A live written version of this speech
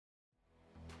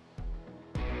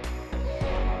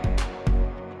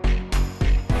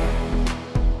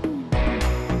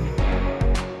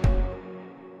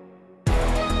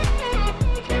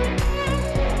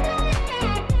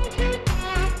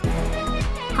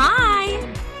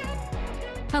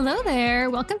Hello there.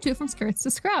 Welcome to From Skirts to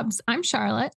Scrubs. I'm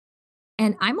Charlotte.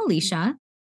 And I'm Alicia.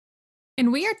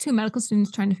 And we are two medical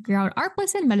students trying to figure out our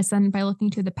place in medicine by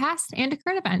looking to the past and to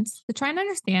current events to try and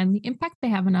understand the impact they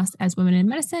have on us as women in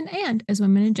medicine and as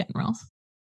women in general.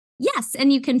 Yes,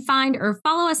 and you can find or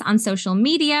follow us on social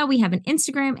media. We have an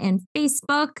Instagram and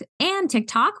Facebook and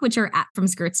TikTok, which are at From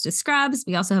Skirts to Scrubs.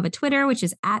 We also have a Twitter, which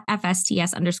is at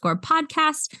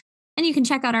FSTS_podcast. And you can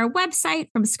check out our website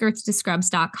from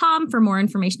skirtstoscrubs.com for more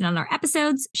information on our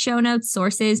episodes, show notes,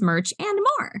 sources, merch, and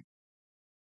more.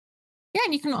 Yeah,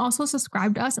 and you can also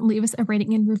subscribe to us and leave us a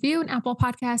rating and review, and Apple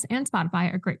Podcasts and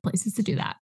Spotify are great places to do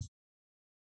that.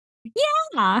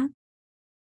 Yeah.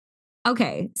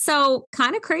 Okay, so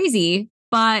kind of crazy,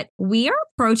 but we are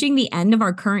approaching the end of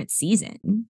our current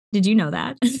season. Did you know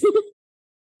that?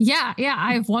 Yeah.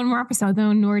 I have one more episode,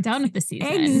 then we're done with the season.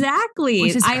 Exactly.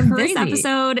 Which is I have crazy. this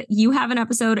episode, you have an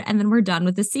episode, and then we're done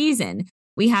with the season.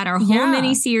 We had our whole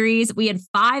mini series. We had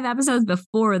 5 episodes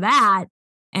before that,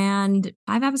 and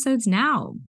 5 episodes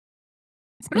now.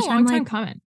 It's been a long time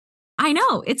coming. I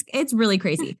know. It's really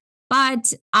crazy.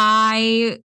 But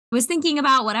I was thinking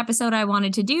about what episode I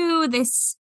wanted to do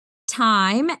this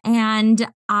time, and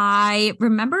I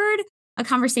remembered a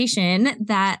conversation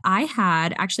that I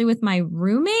had actually with my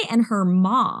roommate and her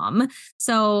mom.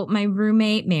 So my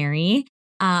roommate, Mary,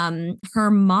 her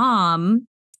mom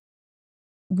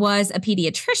was a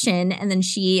pediatrician, and then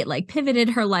she pivoted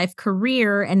her life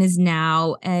career and is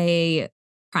now a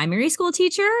primary school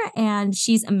teacher, and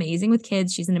she's amazing with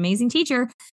kids. She's an amazing teacher.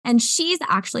 And she's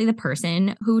actually the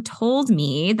person who told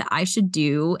me that I should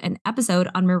do an episode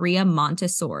on Maria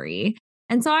Montessori.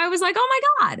 And so I was like, oh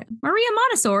my God, Maria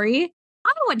Montessori.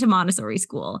 I went to Montessori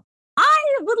school. I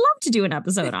would love to do an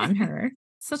episode on her.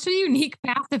 Such a unique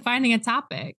path to finding a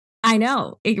topic. I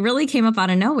know. It really came up out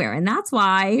of nowhere. And that's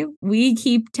why we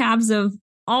keep tabs of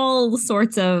all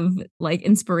sorts of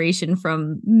inspiration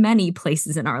from many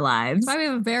places in our lives. That's why we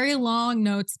have a very long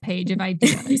notes page of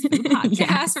ideas for the podcast.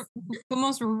 Yes. The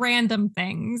most random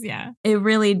things. Yeah. It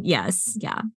really, yes.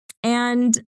 Yeah.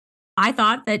 And I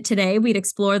thought that today we'd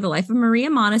explore the life of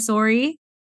Maria Montessori,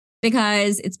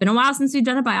 because it's been a while since we've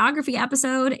done a biography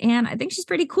episode, and I think she's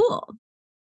pretty cool.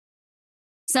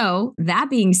 So that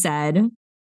being said,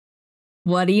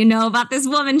 what do you know about this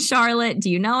woman, Charlotte? Do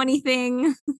you know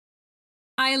anything?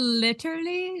 I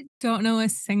literally don't know a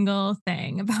single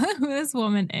thing about who this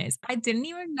woman is. I didn't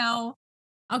even know.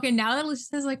 Okay, now that Alicia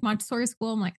says Montessori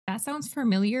school, I'm like, that sounds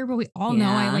familiar, but we all know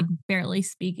I barely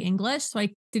speak English. So I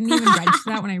didn't even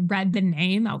register that when I read the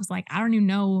name. I was like, I don't even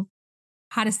know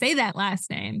how to say that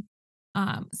last name.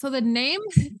 So the name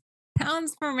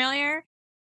sounds familiar,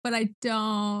 but I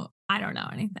don't know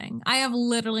anything. I have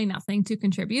literally nothing to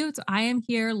contribute. So I am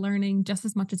here learning just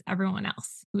as much as everyone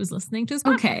else who's listening to this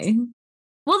podcast. Okay.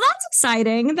 Well, that's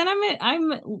exciting. Then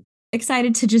I'm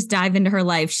excited to just dive into her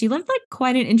life. She lived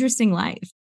quite an interesting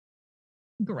life.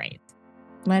 Great.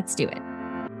 Let's do it.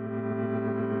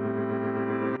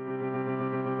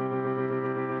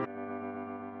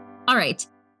 All right.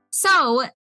 So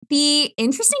the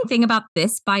interesting thing about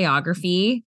this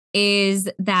biography is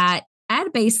that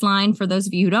at baseline, for those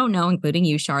of you who don't know, including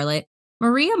you, Charlotte,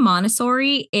 Maria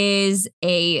Montessori is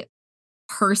a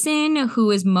person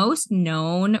who is most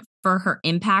known for her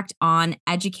impact on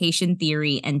education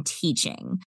theory and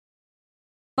teaching.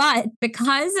 But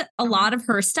because a lot of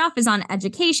her stuff is on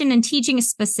education and teaching,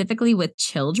 specifically with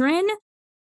children,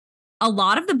 a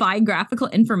lot of the biographical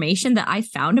information that I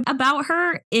found about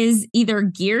her is either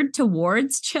geared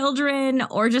towards children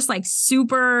or just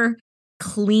super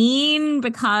clean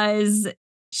because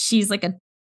she's a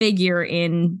figure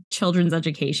in children's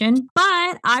education.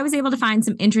 But I was able to find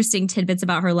some interesting tidbits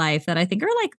about her life that I think are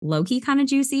Lowkey kind of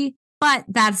juicy. But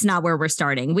that's not where we're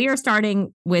starting. We are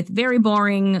starting with very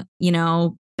boring,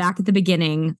 back at the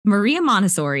beginning. Maria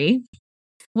Montessori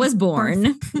was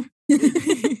born.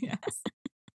 Yes.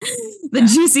 The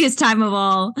juiciest time of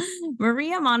all.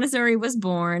 Maria Montessori was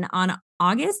born on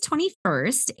August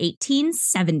 21st,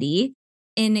 1870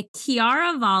 in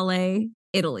Chiaravalle,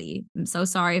 Italy. I'm so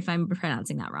sorry if I'm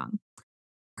pronouncing that wrong.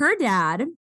 Her dad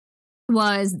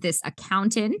was this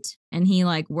accountant, and he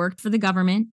worked for the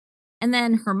government. And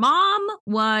then her mom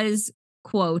was,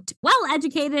 quote,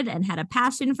 well-educated and had a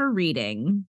passion for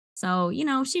reading. So,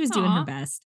 she was doing her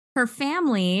best. Her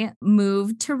family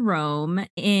moved to Rome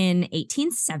in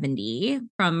 1870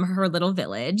 from her little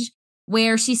village,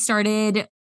 where she started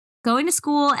going to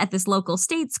school at this local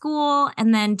state school.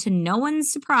 And then, to no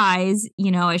one's surprise,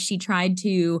 as she tried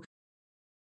to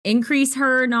increase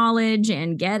her knowledge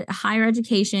and get higher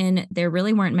education, there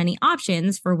really weren't many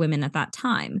options for women at that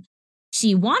time.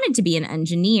 She wanted to be an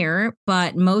engineer,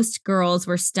 but most girls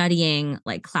were studying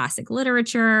like classic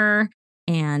literature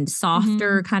and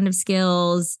softer Mhm. kind of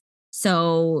skills.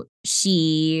 So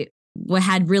she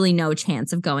had really no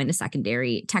chance of going to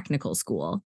secondary technical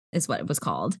school, is what it was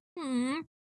called. Mm,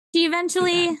 She too bad.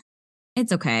 eventually,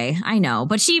 it's okay, I know,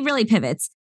 but she really pivots.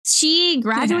 She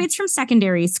graduates from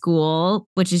secondary school,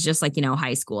 which is just like,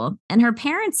 high school. And her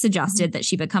parents Mhm. suggested that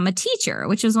she become a teacher,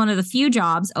 which was one of the few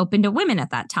jobs open to women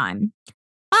at that time.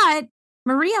 But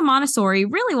Maria Montessori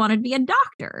really wanted to be a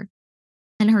doctor.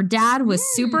 And her dad was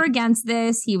super Mm. against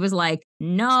this. He was like,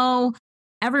 no,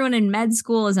 everyone in med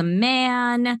school is a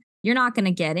man. You're not going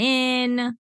to get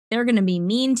in. They're going to be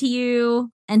mean to you.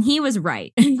 And he was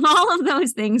right. All of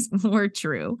those things were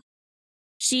true.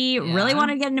 She really Yeah.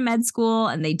 wanted to get into med school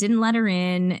and they didn't let her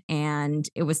in, and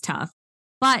it was tough.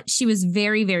 But she was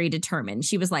very, very determined.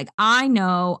 She was like, I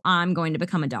know I'm going to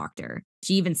become a doctor.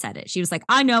 She even said it. She was like,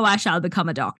 I know I shall become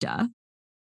a doctor.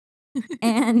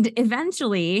 And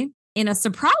eventually, in a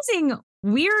surprising,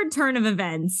 weird turn of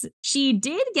events, she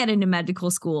did get into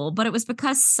medical school, but it was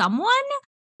because someone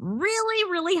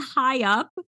really, really high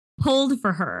up pulled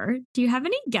for her. Do you have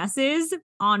any guesses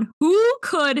on who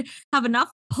could have enough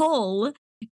pull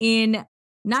in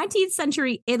 19th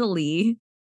century Italy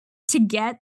to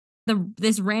get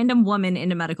this random woman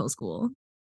into medical school?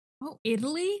 Oh,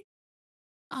 Italy?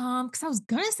 Because I was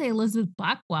gonna say Elizabeth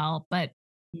Blackwell, but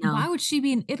No, why would she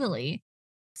be in Italy?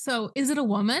 So, is it a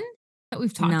woman that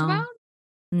we've talked no, about?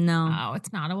 no. Oh,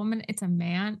 it's not a woman, it's a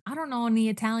man. I don't know any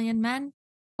Italian men.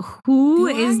 Who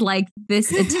Do is I? like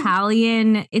this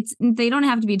Italian? They don't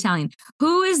have to be Italian.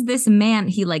 Who is this man?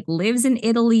 He like lives in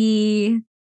Italy.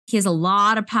 He has a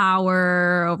lot of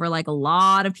power over like a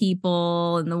lot of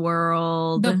people in the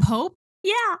world. The Pope?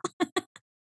 Yeah.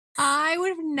 I would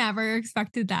have never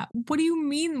expected that. What do you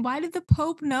mean? Why did the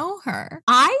Pope know her?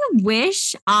 I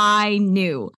wish I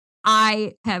knew.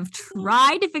 I have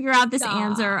tried to figure out this Stop.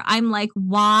 answer. I'm like,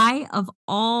 why of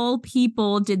all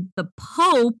people did the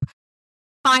Pope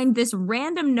find this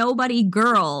random nobody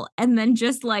girl and then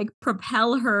just like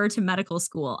propel her to medical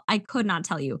school? I could not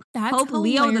tell you. That's Pope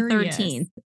Leo the hilarious. 13th.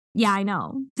 Yeah, I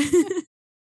know.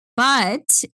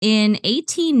 But in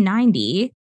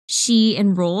 1890, she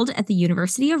enrolled at the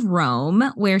University of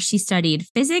Rome, where she studied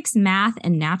physics, math,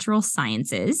 and natural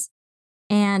sciences,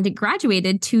 and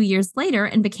graduated 2 years later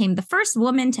and became the first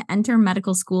woman to enter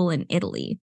medical school in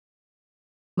Italy,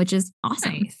 which is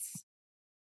awesome. Nice.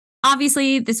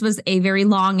 Obviously, this was a very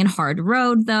long and hard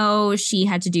road, though. She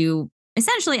had to do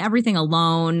essentially everything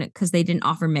alone because they didn't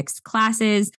offer mixed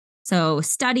classes. So,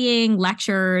 studying,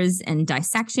 lectures, and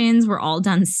dissections were all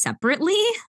done separately.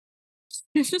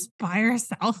 She's just by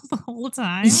herself the whole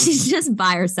time. She's just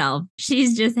by herself.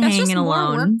 She's just That's just hanging more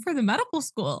work alone. for the medical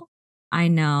school. I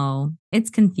know.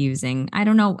 It's confusing. I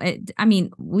don't know. I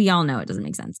mean, we all know it doesn't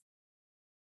make sense.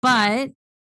 Yeah. But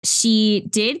she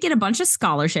did get a bunch of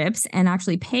scholarships and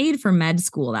actually paid for med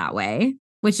school that way,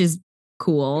 which is Hmm.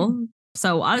 cool.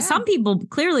 So Yeah. some people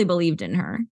clearly believed in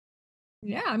her.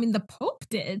 Yeah. I mean, the Pope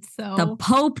did. The So,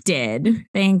 Pope did.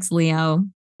 Thanks, Leo.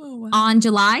 oh, wow. On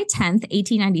July 10th,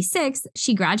 1896,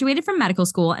 she graduated from medical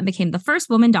school and became the first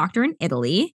woman doctor in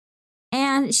Italy.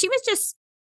 And she was just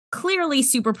clearly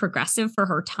super progressive for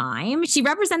her time. She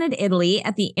represented Italy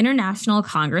at the International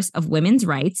Congress of Women's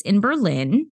Rights in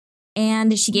Berlin.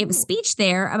 And she gave a Ooh. speech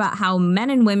there about how men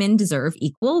and women deserve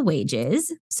equal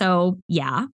wages. So,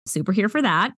 yeah, super here for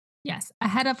that. Yes.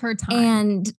 Ahead of her time.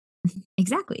 And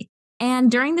exactly.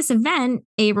 And during this event,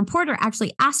 a reporter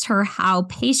actually asked her how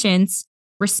patients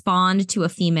respond to a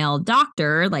female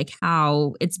doctor, like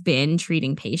how it's been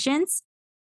treating patients.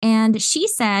 And she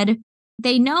said,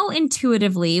 they know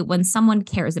intuitively when someone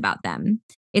cares about them.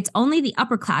 It's only the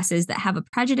upper classes that have a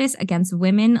prejudice against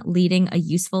women leading a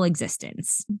useful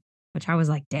existence. Which I was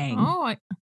like, dang, Oh,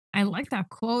 I like that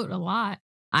quote a lot.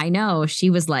 I know.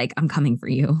 She was like, I'm coming for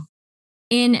you.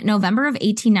 In November of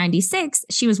 1896,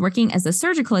 she was working as a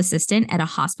surgical assistant at a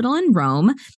hospital in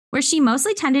Rome, where she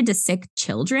mostly tended to sick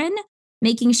children,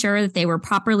 making sure that they were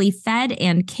properly fed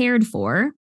and cared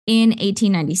for. In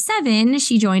 1897,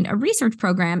 she joined a research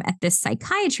program at this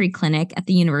psychiatry clinic at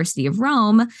the University of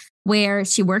Rome, where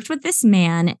she worked with this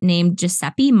man named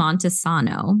Giuseppe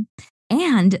Montesano.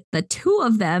 And the two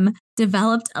of them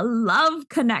developed a love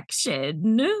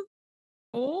connection.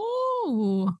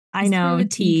 Oh, I is this where know, the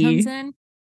tea comes T. in?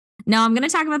 No, I'm going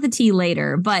to talk about the tea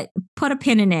later, but put a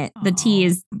pin in it. The tea Oh,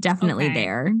 is definitely okay.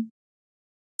 there.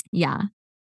 Yeah.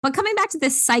 But coming back to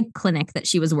this psych clinic that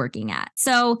she was working at.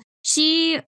 So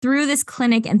she, through this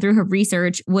clinic and through her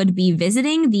research, would be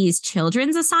visiting these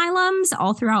children's asylums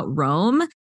all throughout Rome.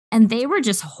 And they were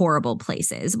just horrible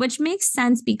places, which makes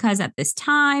sense because at this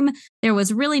time, there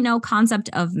was really no concept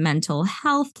of mental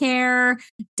health care.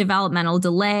 Developmental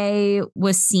delay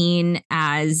was seen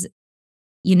as,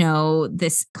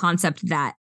 this concept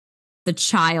that the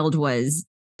child was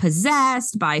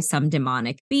possessed by some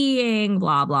demonic being,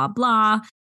 blah, blah, blah.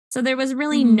 So there was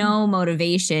really no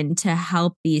motivation to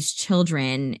help these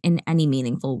children in any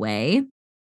meaningful way.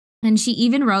 And she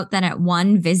even wrote that at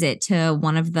one visit to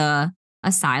one of the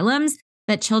asylums,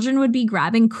 that children would be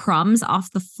grabbing crumbs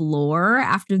off the floor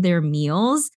after their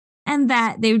meals and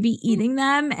that they would be eating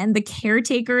them. And the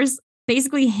caretakers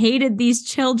basically hated these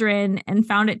children and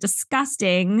found it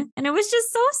disgusting. And it was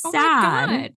just so sad.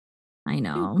 My God. I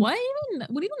know.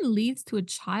 What even leads to a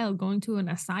child going to an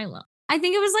asylum? I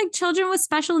think it was like children with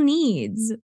special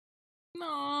needs.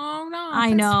 No,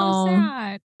 I know. So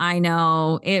sad. I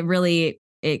know.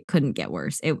 It couldn't get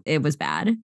worse. It was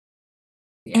bad.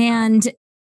 Yeah. And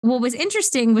what was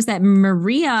interesting was that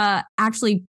Maria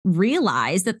actually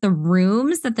realized that the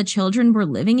rooms that the children were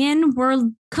living in were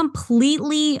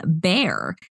completely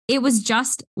bare. It was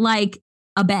just like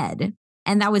a bed,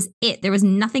 and that was it. There was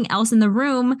nothing else in the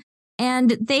room,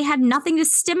 and they had nothing to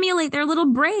stimulate their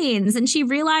little brains. And she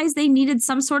realized they needed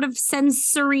some sort of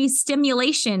sensory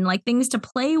stimulation, like things to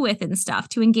play with and stuff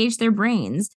to engage their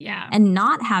brains. Yeah. And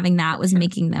not having that was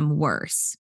making them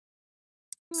worse.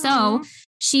 So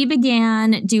she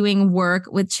began doing work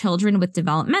with children with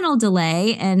developmental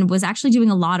delay and was actually doing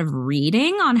a lot of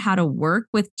reading on how to work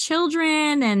with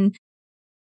children and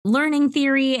learning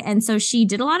theory. And so she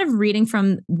did a lot of reading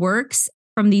from works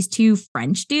from these two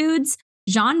French dudes,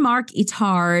 Jean-Marc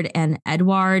Itard and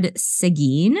Edouard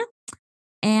Seguin.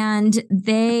 And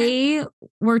they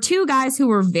were two guys who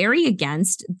were very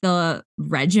against the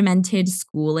regimented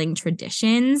schooling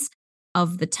traditions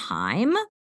of the time.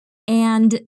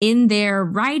 And in their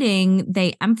writing,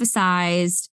 they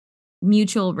emphasized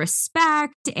mutual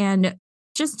respect and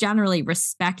just generally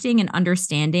respecting and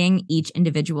understanding each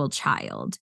individual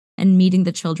child and meeting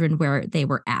the children where they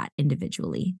were at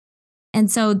individually.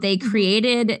 And so they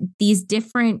created these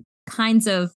different kinds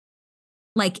of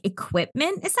like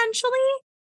equipment, essentially,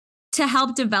 to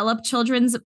help develop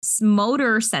children's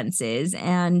motor senses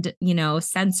and,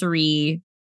 sensory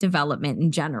development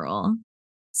in general.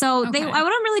 So I wouldn't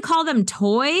really call them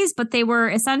toys, but they were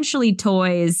essentially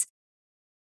toys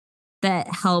that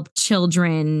help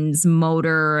children's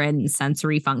motor and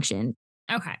sensory function.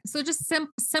 Okay. So just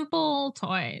simple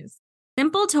toys.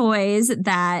 Simple toys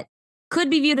that could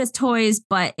be viewed as toys,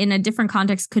 but in a different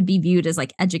context could be viewed as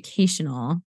like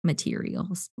educational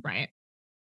materials. Right.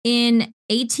 In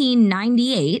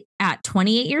 1898, at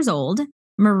 28 years old,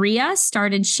 Maria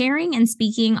started sharing and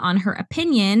speaking on her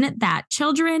opinion that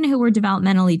children who were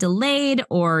developmentally delayed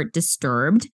or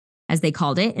disturbed, as they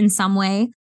called it, in some way,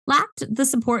 lacked the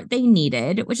support they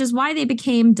needed, which is why they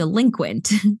became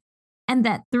delinquent, and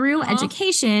that through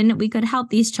education, we could help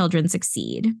these children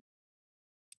succeed.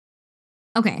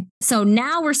 Okay, so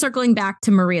now we're circling back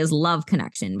to Maria's love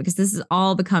connection because this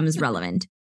all becomes relevant.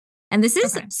 And this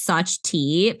is such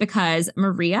tea because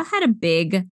Maria had a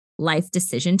big life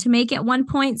decision to make at one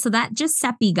point. So that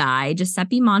Giuseppe guy,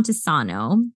 Giuseppe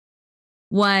Montesano,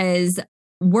 was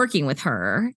working with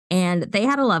her and they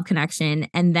had a love connection.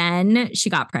 And then she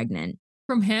got pregnant.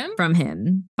 From him? From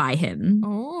him, by him.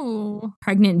 Oh.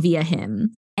 Pregnant via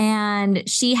him. And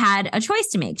she had a choice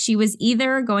to make. She was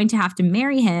either going to have to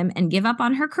marry him and give up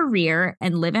on her career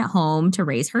and live at home to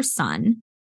raise her son,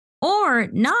 or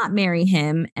not marry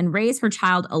him and raise her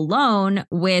child alone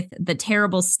with the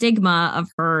terrible stigma of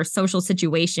her social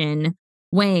situation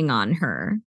weighing on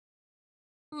her.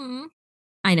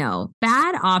 I know.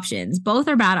 Bad options. Both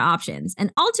are bad options.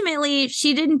 And ultimately,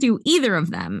 she didn't do either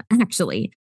of them,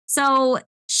 actually. So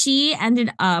she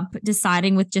ended up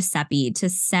deciding with Giuseppe to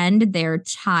send their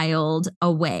child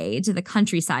away to the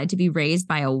countryside to be raised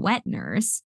by a wet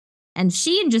nurse. And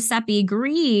she and Giuseppe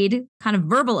agreed, kind of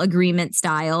verbal agreement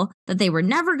style, that they were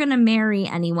never going to marry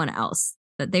anyone else,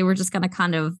 that they were just going to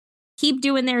kind of keep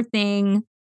doing their thing.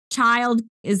 Child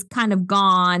is kind of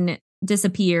gone,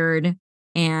 disappeared,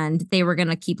 and they were going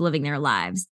to keep living their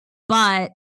lives.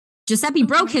 But Giuseppe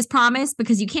broke his promise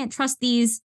because you can't trust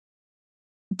these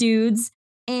dudes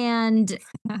and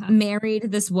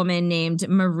married this woman named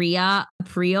Maria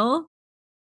April.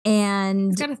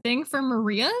 And got a thing for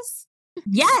Marias?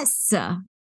 Yes.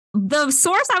 The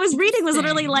source I was reading was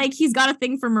literally like, he's got a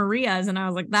thing for Marias. And I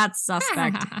was like, that's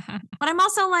suspect. But I'm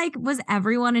also like, was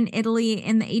everyone in Italy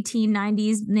in the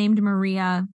 1890s named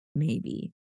Maria?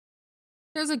 Maybe.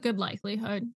 There's a good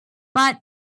likelihood. But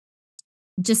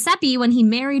Giuseppe, when he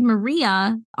married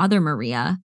Maria, other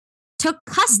Maria, took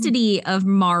custody of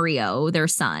Mario, their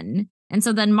son. And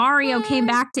so then Mario came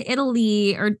back to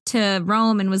Italy or to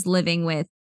Rome and was living with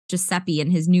Giuseppe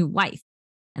and his new wife.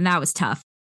 And that was tough.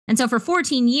 And so for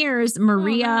 14 years,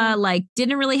 Maria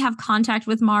didn't really have contact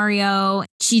with Mario.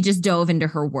 She just dove into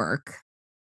her work.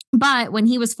 But when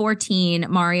he was 14,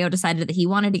 Mario decided that he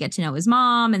wanted to get to know his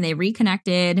mom and they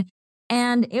reconnected.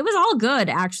 And it was all good,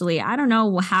 actually. I don't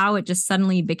know how it just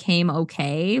suddenly became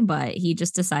okay, but he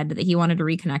just decided that he wanted to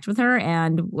reconnect with her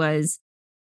and was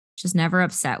just never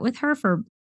upset with her for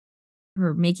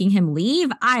making him leave.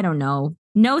 I don't know.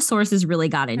 No sources really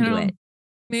got into it.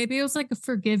 Maybe it was like a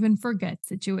forgive and forget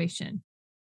situation.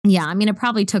 Yeah, I mean, it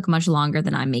probably took much longer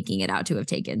than I'm making it out to have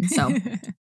taken. So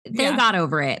they got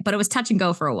over it, but it was touch and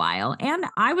go for a while. And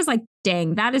I was like,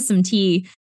 dang, that is some tea.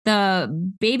 The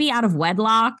baby out of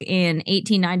wedlock in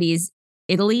 1890s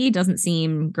Italy doesn't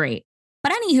seem great.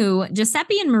 But anywho,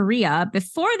 Giuseppe and Maria,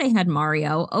 before they had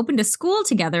Mario, opened a school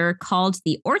together called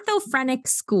the Orthophrenic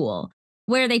School,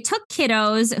 where they took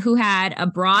kiddos who had a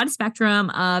broad spectrum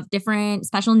of different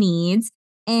special needs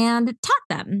and taught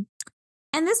them.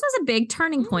 And this was a big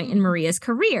turning point in Maria's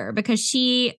career because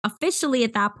she officially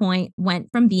at that point went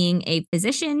from being a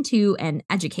physician to an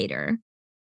educator.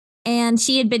 And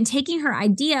she had been taking her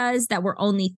ideas that were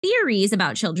only theories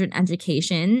about children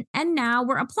education and now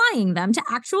were applying them to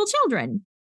actual children.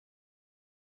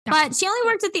 But she only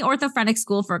worked at the Orthophrenic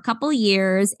School for a couple of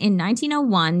years. In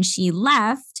 1901, she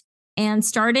left and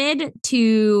started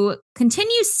to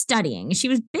continue studying. She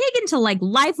was big into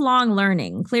lifelong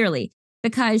learning, clearly,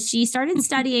 because she started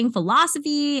studying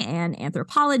philosophy and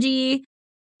anthropology.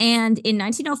 And in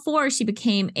 1904, she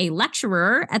became a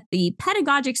lecturer at the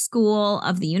Pedagogic School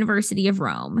of the University of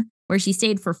Rome, where she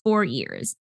stayed for 4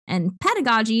 years. And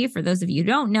pedagogy, for those of you who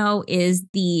don't know, is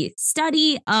the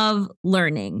study of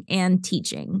learning and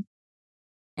teaching.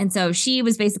 And so she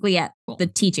was basically at the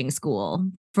teaching school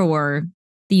for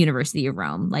the University of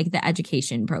Rome, like the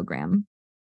education program.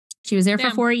 She was there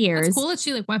for 4 years. It's cool that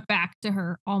she went back to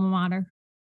her alma mater.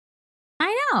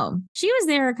 I know. She was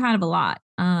there kind of a lot.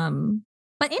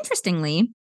 But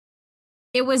interestingly,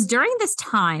 it was during this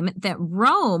time that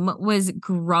Rome was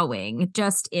growing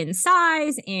just in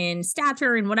size, in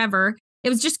stature, and whatever. It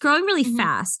was just growing really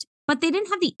fast, but they didn't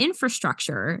have the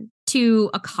infrastructure to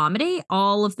accommodate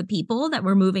all of the people that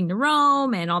were moving to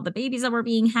Rome and all the babies that were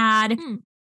being had.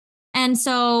 And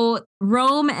so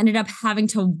Rome ended up having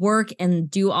to work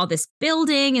and do all this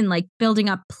building and building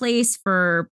up place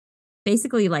for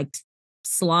basically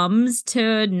slums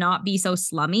to not be so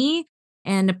slummy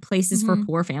and places for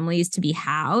poor families to be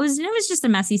housed. And it was just a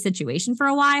messy situation for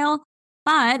a while.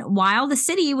 But while the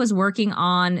city was working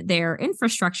on their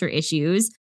infrastructure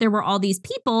issues, there were all these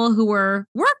people who were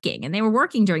working, and they were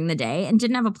working during the day and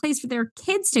didn't have a place for their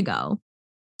kids to go.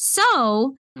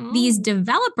 So these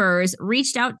developers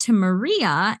reached out to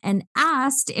Maria and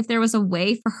asked if there was a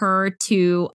way for her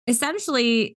to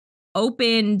essentially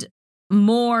open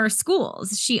more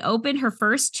schools. She opened her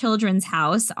first children's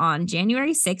house on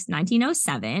January 6,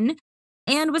 1907,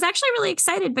 and was actually really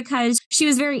excited because she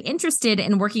was very interested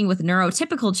in working with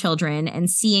neurotypical children and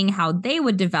seeing how they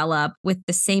would develop with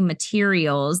the same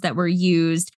materials that were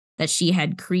used that she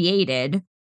had created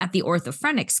at the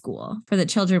Orthophrenic School for the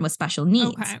children with special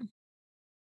needs. Okay.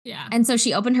 Yeah. And so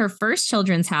she opened her first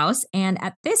children's house. And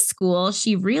at this school,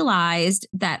 she realized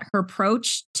that her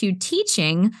approach to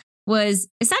teaching was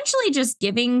essentially just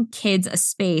giving kids a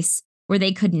space where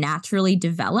they could naturally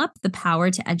develop the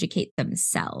power to educate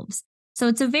themselves. So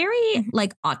it's a very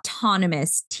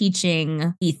autonomous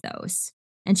teaching ethos.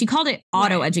 And she called it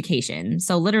auto education.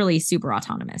 So literally super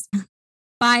autonomous.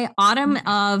 By autumn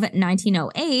of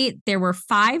 1908, there were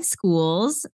 5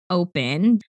 schools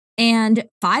open. And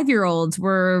 5-year-olds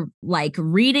were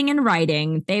reading and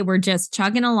writing. They were just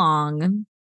chugging along.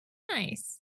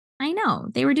 Nice. I know.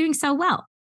 They were doing so well.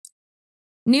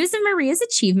 News of Maria's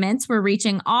achievements were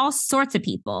reaching all sorts of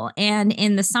people. And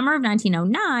in the summer of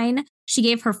 1909, she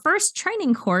gave her first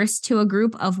training course to a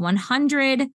group of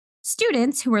 100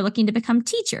 students who were looking to become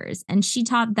teachers. And she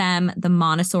taught them the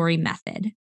Montessori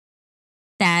method.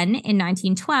 Then in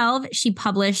 1912, she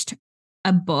published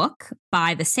a book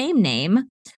by the same name,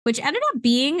 which ended up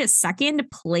being second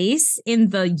place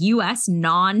in the US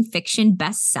nonfiction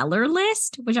bestseller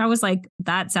list, which I was like,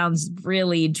 that sounds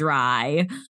really dry,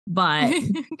 but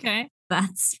okay.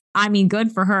 That's,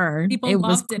 good for her. People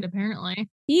loved it, apparently.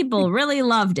 People really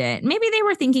loved it. Maybe they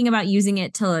were thinking about using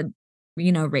it to,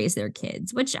 raise their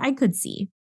kids, which I could see.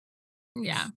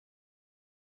 Yeah.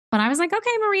 But I was like,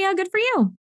 okay, Maria, good for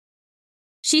you.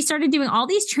 She started doing all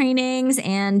these trainings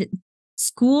and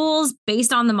schools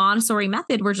based on the Montessori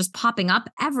method were just popping up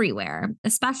everywhere,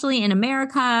 especially in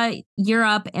America,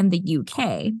 Europe, and the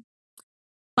UK.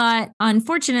 But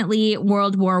unfortunately,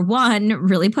 World War I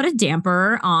really put a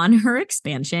damper on her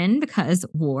expansion because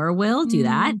war will do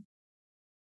that.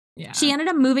 Yeah. She ended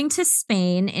up moving to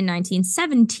Spain in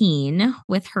 1917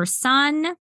 with her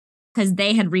son because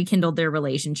they had rekindled their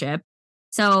relationship.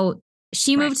 So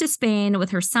she moved to Spain with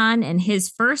her son and his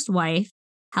first wife,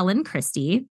 Helen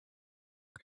Christie,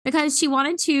 because she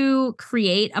wanted to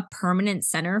create a permanent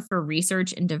center for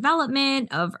research and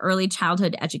development of early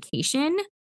childhood education,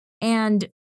 and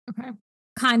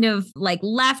kind of like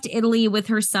left Italy with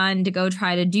her son to go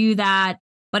try to do that.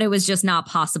 But it was just not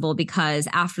possible because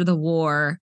after the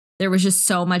war, there was just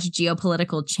so much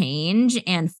geopolitical change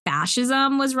and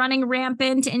fascism was running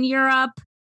rampant in Europe.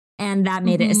 And that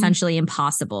made it essentially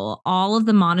impossible. All of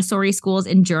the Montessori schools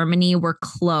in Germany were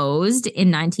closed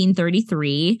in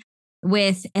 1933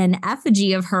 with an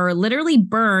effigy of her literally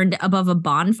burned above a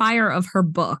bonfire of her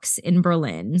books in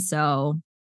Berlin. So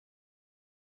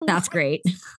that's great.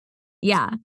 Yeah.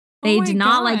 They did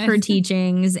not like her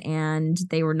teachings and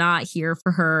they were not here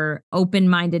for her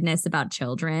open-mindedness about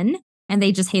children. And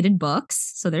they just hated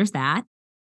books. So there's that.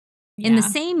 In the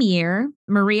same year,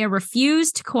 Maria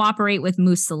refused to cooperate with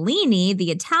Mussolini,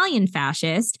 the Italian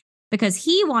fascist, because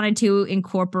he wanted to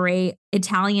incorporate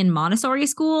Italian Montessori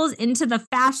schools into the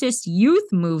fascist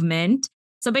youth movement.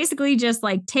 So basically just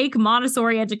like take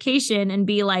Montessori education and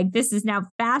be like, this is now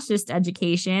fascist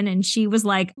education. And she was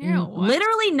like,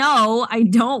 literally, no, I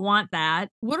don't want that.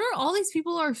 What are all these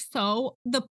people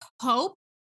the Pope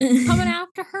coming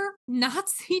after her?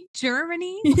 Nazi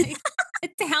Germany? Like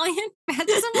Italian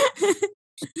fascism?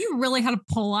 You really had to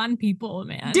pull on people,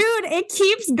 man. Dude, it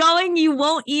keeps going. You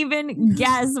won't even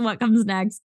guess what comes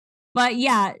next. But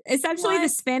yeah, essentially the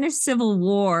Spanish Civil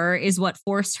War is what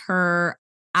forced her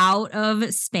out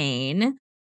of Spain.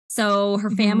 So her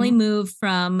family moved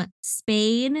from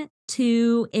Spain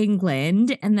to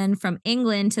England and then from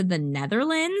England to the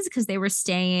Netherlands because they were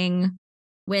staying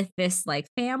with this like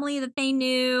family that they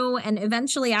knew. And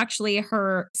eventually, actually,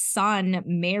 her son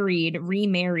remarried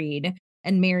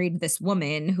and married this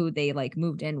woman who they like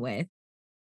moved in with.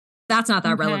 That's not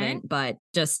that relevant, but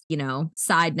just,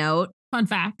 side note. Fun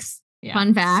facts. Yeah.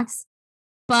 Fun facts.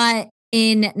 But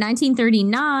in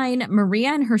 1939,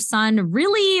 Maria and her son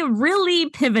really, really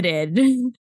pivoted.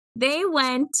 They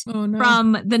went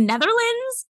from the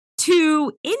Netherlands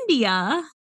to India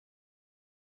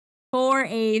for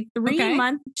a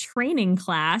 3-month training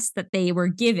class that they were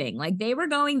giving. Like they were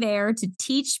going there to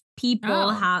teach people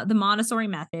how the Montessori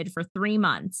method for 3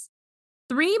 months.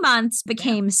 3 months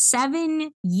became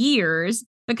 7 years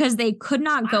because they could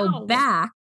not go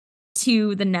back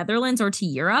to the Netherlands or to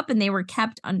Europe, and they were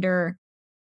kept under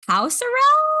house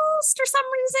arrest for some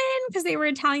reason because they were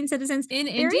Italian citizens. In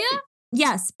India?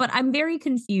 Yes, but I'm very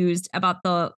confused about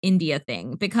the India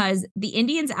thing because the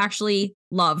Indians actually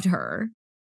loved her.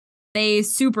 They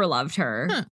super loved her.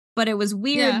 But it was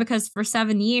weird because for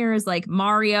 7 years, like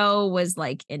Mario was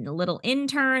like a little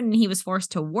intern and he was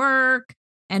forced to work.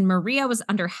 And Maria was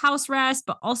under house arrest,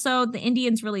 but also the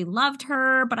Indians really loved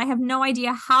her. But I have no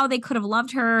idea how they could have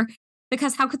loved her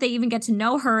because how could they even get to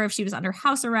know her if she was under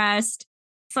house arrest?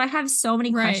 So I have so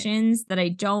many questions that I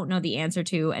don't know the answer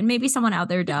to. And maybe someone out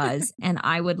there does. And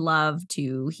I would love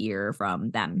to hear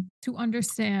from them. To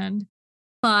understand.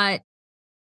 But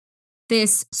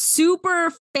this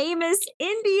super famous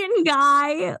Indian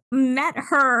guy met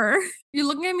her. You're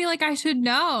looking at me like I should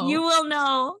know. You will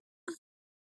know.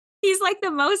 He's like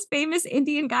the most famous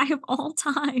Indian guy of all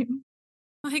time.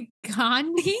 Like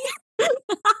Gandhi?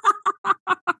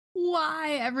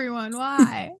 Why, everyone?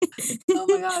 Why? Oh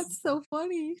my God, it's so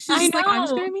funny. She's like, I'm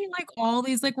just gonna meet like all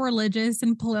these like religious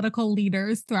and political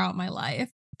leaders throughout my life.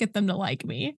 Get them to like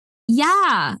me.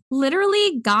 Yeah,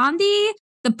 literally Gandhi,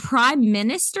 the Prime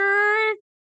Minister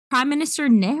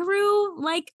Nehru,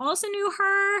 like also knew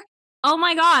her. Oh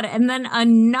my God. And then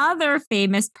another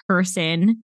famous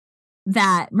person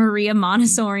that Maria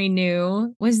Montessori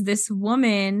knew was this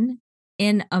woman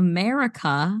in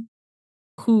America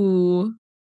who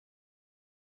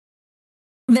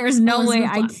there's no way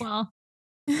I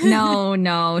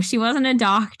No, she wasn't a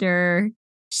doctor.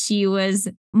 She was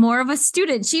more of a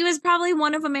student. She was probably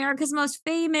one of America's most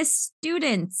famous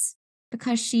students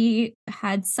because she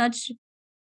had such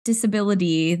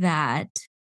disability that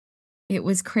it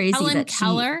was crazy. Helen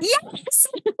Keller? Yes.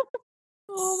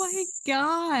 Oh my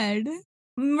God.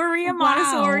 Maria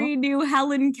Montessori knew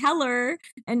Helen Keller.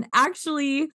 And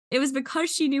actually, it was because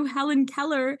she knew Helen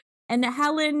Keller. And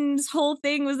Helen's whole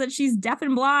thing was that she's deaf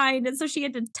and blind. And so she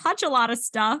had to touch a lot of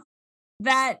stuff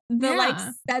that the like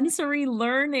Yeah. sensory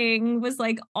learning was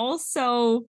like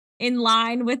also in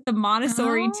line with the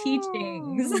Montessori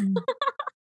teachings. Oh.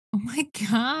 Oh my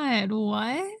god,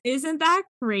 what? Isn't that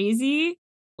crazy?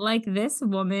 Like this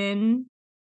woman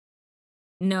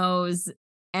knows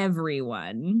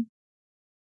everyone.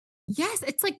 Yes,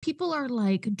 it's like people are,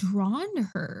 like, drawn to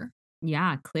her.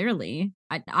 Yeah, clearly.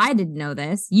 I didn't know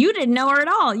this. You didn't know her at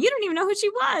all. You don't even know who she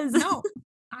was. No,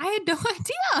 I had no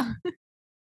idea.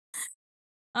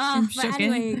 I'm But shooken.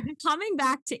 anyway, coming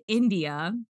back to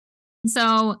India.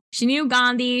 So she knew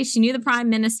Gandhi, she knew the prime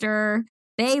minister.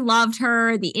 They loved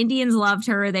her. The Indians loved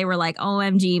her. They were like,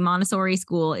 OMG, Montessori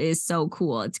school is so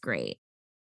cool. It's great.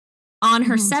 On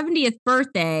her Mhm. 70th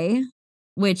birthday,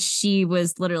 which she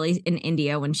was literally in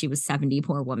India when she was 70,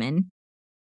 poor woman,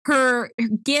 her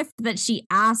gift that she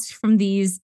asked from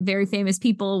these very famous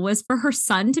people was for her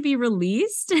son to be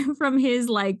released from his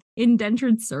like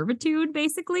indentured servitude,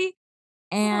 basically,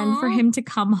 and for Aw. him to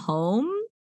come home.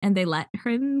 And they let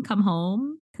him come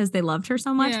home because they loved her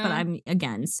so much. But Yeah. I'm,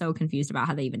 again, so confused about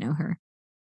how they even know her.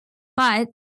 But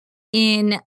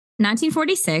in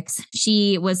 1946,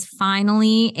 she was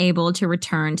finally able to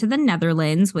return to the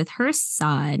Netherlands with her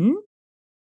son.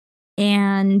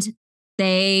 And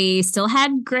they still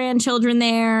had grandchildren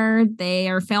there.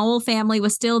 Their whole family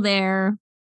was still there.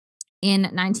 In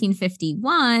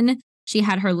 1951, she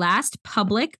had her last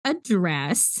public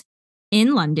address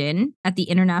in London at the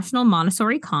International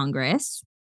Montessori Congress.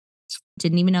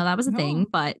 Didn't even know that was a thing, Oh,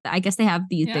 but I guess they have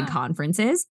these big yeah.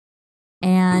 conferences.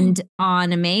 And on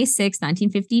May 6,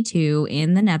 1952,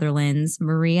 in the Netherlands,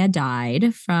 Maria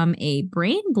died from a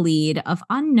brain bleed of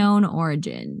unknown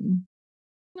origin.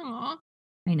 Aw.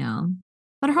 I know.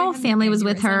 But her Probably whole had, like, an family was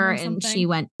with aneurysm her or and she something.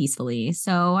 went peacefully.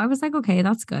 So I was like, okay,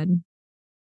 that's good.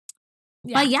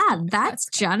 But Yeah. yeah, Okay, that's that's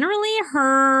good. generally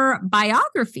her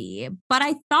biography. But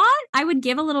I thought I would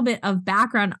give a little bit of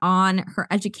background on her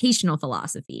educational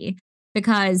philosophy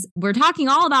because we're talking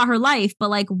all about her life, but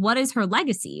like, what is her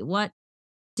legacy? What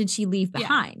did she leave Yeah.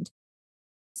 behind?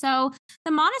 So,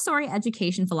 the Montessori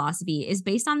education philosophy is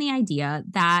based on the idea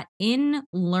that in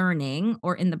learning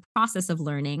or in the process of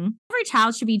learning, every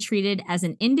child should be treated as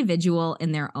an individual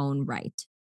in their own right.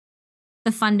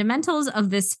 The fundamentals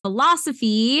of this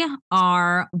philosophy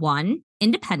are one,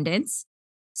 independence.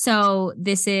 So,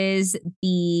 this is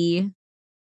the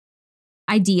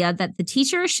idea that the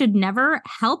teacher should never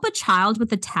help a child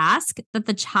with a task that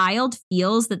the child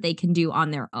feels that they can do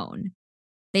on their own.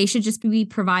 They should just be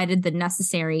provided the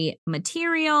necessary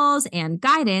materials and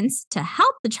guidance to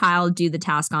help the child do the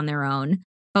task on their own,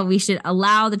 but we should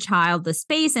allow the child the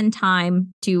space and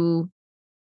time to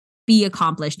be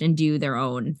accomplished and do their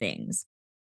own things.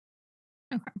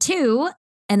 Okay. Two,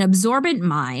 an absorbent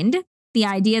mind. The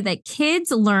idea that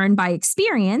kids learn by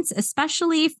experience,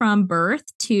 especially from birth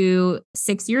to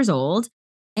 6 years old,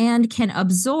 and can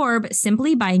absorb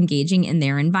simply by engaging in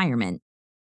their environment.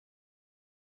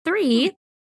 Hmm. Three,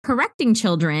 correcting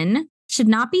children should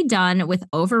not be done with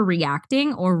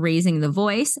overreacting or raising the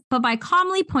voice, but by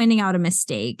calmly pointing out a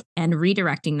mistake and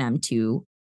redirecting them to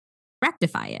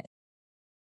rectify it.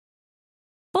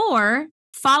 Four,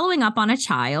 following up on a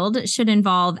child should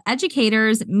involve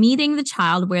educators meeting the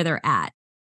child where they're at.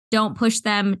 Don't push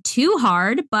them too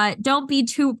hard, but don't be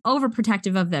too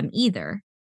overprotective of them either.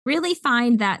 Really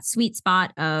find that sweet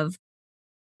spot of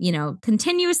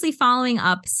continuously following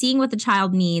up, seeing what the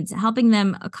child needs, helping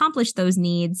them accomplish those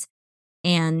needs,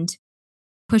 and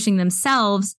pushing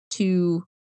themselves to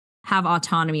have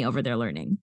autonomy over their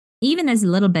learning, even as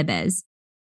little bebés.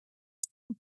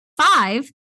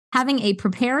 Five, having a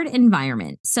prepared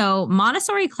environment. So,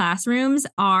 Montessori classrooms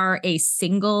are a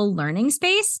single learning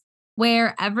space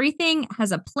where everything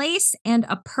has a place and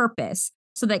a purpose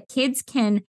so that kids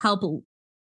can help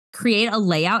create a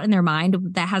layout in their mind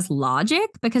that has logic,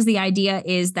 because the idea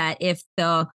is that if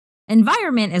the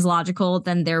environment is logical,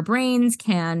 then their brains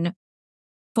can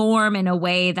form in a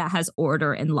way that has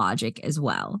order and logic as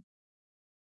well.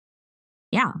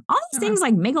 Yeah, all these Okay. things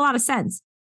like make a lot of sense.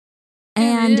 Yeah,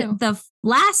 they And do. the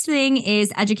last thing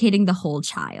is educating the whole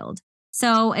child.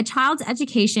 So a child's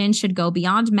education should go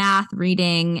beyond math,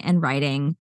 reading, and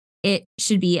writing. It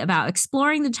should be about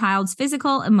exploring the child's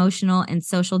physical, emotional, and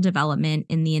social development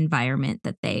in the environment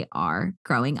that they are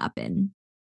growing up in.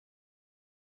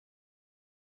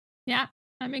 Yeah,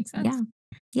 that makes Yeah. sense.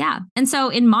 Yeah. And so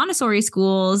in Montessori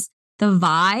schools, the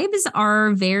vibes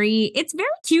are it's very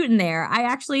cute in there.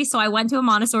 I went to a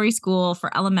Montessori school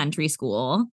for elementary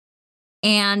school.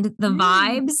 And the Mm.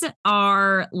 vibes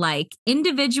are like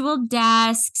individual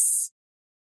desks.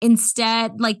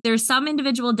 Instead, like there's some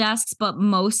individual desks, but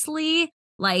mostly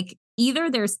like either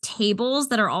there's tables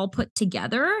that are all put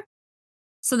together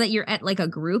so that you're at like a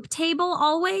group table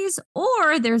always,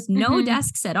 or there's no Mhm.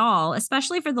 desks at all,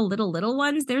 especially for the little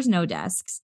ones. There's no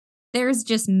desks. There's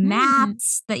just Mm.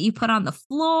 mats that you put on the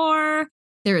floor.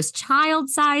 There's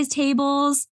child-sized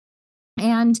tables,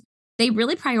 and they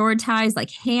really prioritize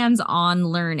like hands-on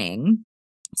learning.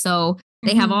 So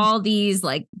they have Mhm. all these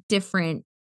like different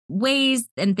ways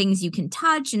and things you can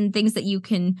touch and things that you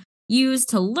can use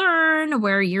to learn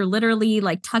where you're literally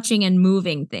like touching and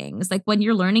moving things. Like when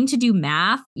you're learning to do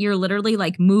math, you're literally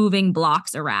like moving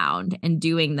blocks around and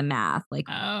doing the math like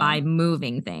by Oh,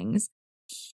 moving things.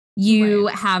 right. You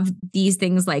have these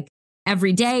things like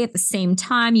every day at the same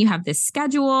time. You have this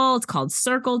schedule. It's called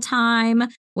circle time,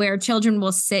 where children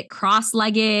will sit cross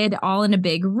legged all in a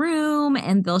big room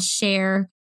and they'll share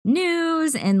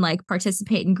news and like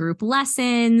participate in group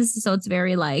lessons. So it's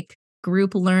very like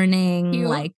group learning, Cute.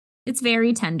 like it's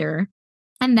very tender.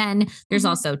 And then there's Mhm.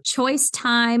 also choice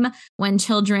time when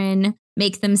children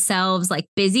make themselves like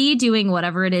busy doing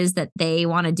whatever it is that they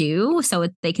want to do. So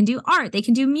they can do art, they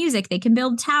can do music, they can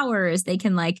build towers, they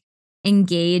can like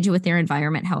engage with their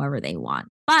environment however they want.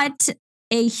 But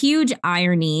a huge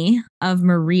irony of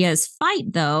Maria's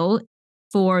fight, though,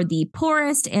 for the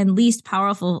poorest and least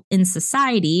powerful in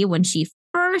society when she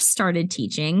first started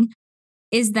teaching,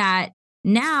 is that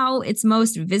now its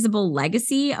most visible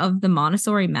legacy of the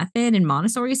Montessori method in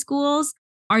Montessori schools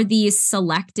are these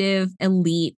selective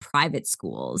elite private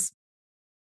schools.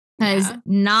 Because Yeah.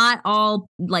 not all,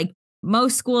 like,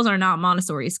 most schools are not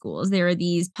Montessori schools. There are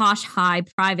these posh, high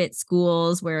private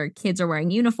schools where kids are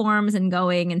wearing uniforms and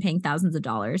going and paying thousands of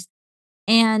dollars.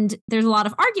 And there's a lot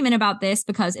of argument about this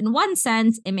because, in one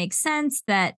sense, it makes sense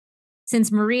that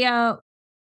since Maria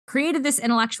created this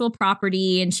intellectual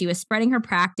property and she was spreading her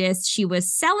practice, she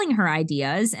was selling her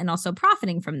ideas and also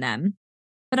profiting from them.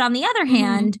 But on the other Mhm.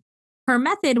 hand, her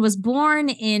method was born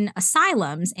in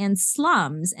asylums and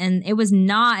slums, and it was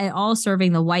not at all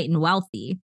serving the white and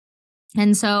wealthy.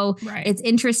 And so Right. it's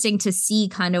interesting to see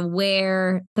kind of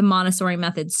where the Montessori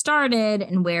method started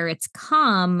and where it's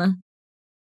come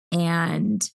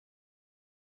and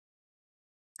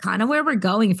kind of where we're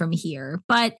going from here.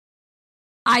 But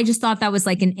I just thought that was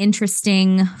like an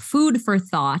interesting food for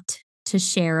thought to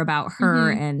share about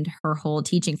her Mhm. and her whole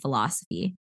teaching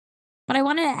philosophy. But I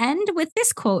wanted to end with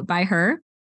this quote by her,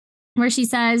 where she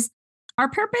says, "Our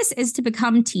purpose is to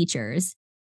become teachers.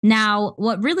 Now,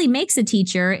 what really makes a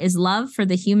teacher is love for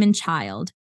the human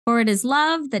child, for it is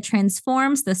love that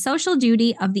transforms the social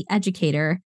duty of the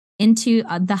educator into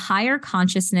the higher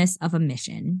consciousness of a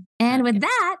mission." And with Nice.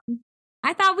 that,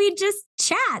 I thought we'd just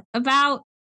chat about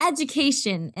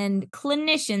education and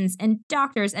clinicians and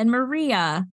doctors and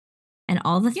Maria and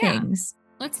all the Yeah. things.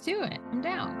 Let's do it. I'm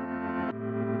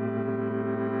down.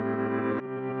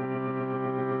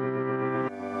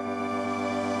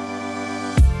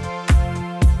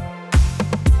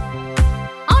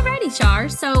 Alrighty, Char.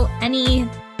 So, any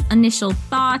initial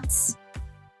thoughts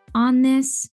on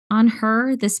this, on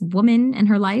her, this woman and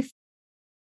her life?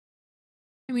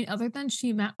 I mean, other than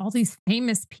she met all these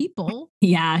famous people,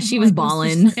 Yeah, she was like was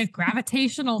just ballin'. like a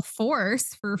gravitational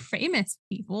force for famous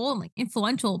people and like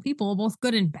influential people, both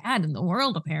good and bad in the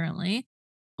world, apparently.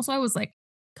 Also, I was like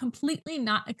completely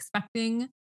not expecting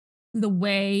the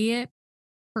way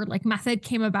her like method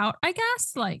came about, I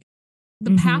guess. Like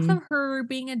the path Hmm. of her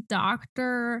being a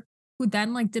doctor who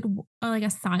then like did like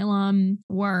asylum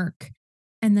work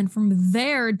and then from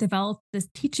there developed this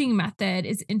teaching method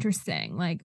is interesting.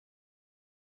 Like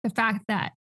the fact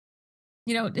that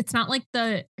it's not like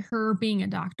her being a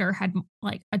doctor had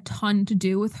like a ton to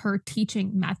do with her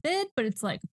teaching method, but it's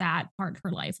like that part of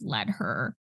her life led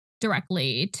her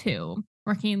directly to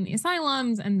working in the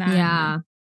asylums and then, Yeah.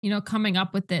 coming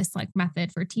up with this like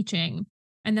method for teaching.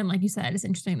 And then, like you said, it's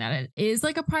interesting that it is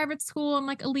like a private school and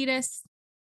like elitist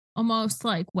almost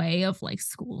like way of like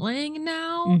schooling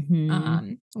now,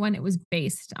 Hmm. when it was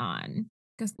based on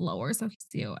just lower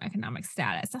socioeconomic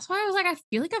status. That's why I was like, I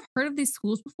feel like I've heard of these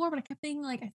schools before, but I kept thinking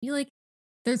like, I feel like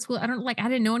their school, I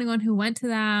didn't know anyone who went to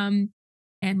them.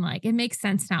 And like, it makes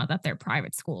sense now that they're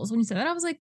private schools. When you said that, I was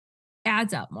like,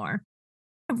 adds up more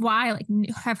of why I like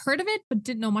have heard of it, but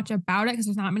didn't know much about it because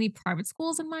there's not many private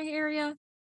schools in my area.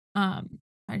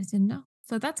 I just didn't know.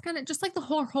 So that's kind of just like the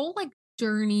whole like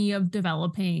journey of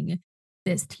developing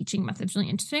this teaching method is really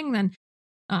interesting. Then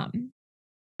um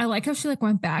I like how she like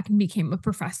went back and became a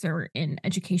professor in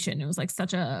education. It was like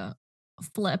such a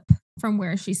flip from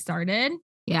where she started,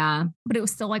 Yeah. but it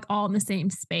was still like all in the same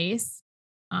space,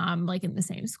 like in the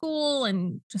same school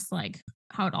and just like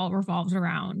how it all revolves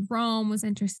around Rome was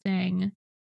interesting.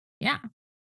 Yeah.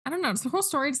 I don't know. The whole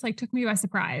story just like took me by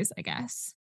surprise, I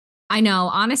guess. I know.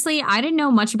 Honestly, I didn't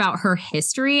know much about her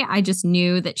history. I just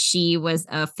knew that she was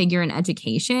a figure in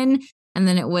education. And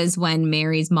then it was when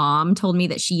Mary's mom told me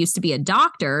that she used to be a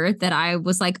doctor that I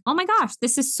was like, oh my gosh,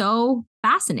 this is so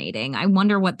fascinating. I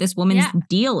wonder what this woman's Yeah.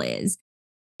 deal is.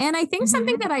 And I think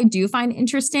something Hmm. that I do find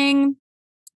interesting,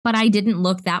 but I didn't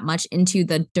look that much into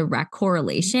the direct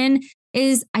correlation,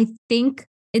 is I think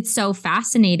it's so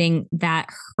fascinating that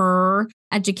her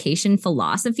education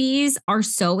philosophies are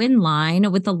so in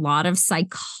line with a lot of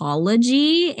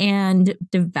psychology and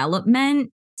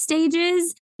development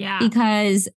stages, Yeah.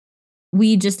 because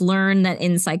we just learn that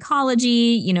in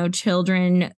psychology,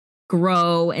 children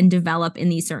grow and develop in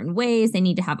these certain ways. They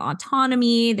need to have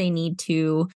autonomy, they need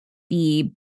to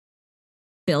be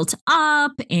built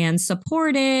up and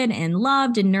supported and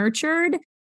loved and nurtured.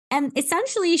 And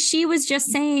essentially, she was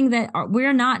just saying that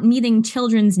we're not meeting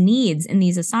children's needs in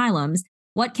these asylums.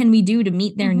 What can we do to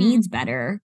meet their Hmm. needs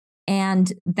better?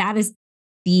 And that is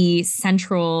the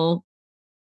central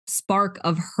spark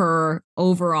of her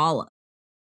overall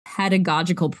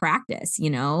pedagogical practice,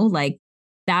 like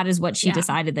that is what she Yeah.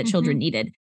 decided that Hmm. children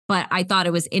needed. But I thought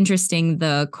it was interesting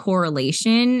the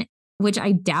correlation, which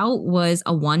I doubt was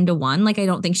a one to one. Like, I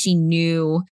don't think she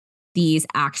knew these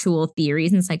actual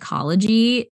theories in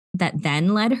psychology that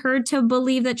then led her to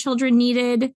believe that children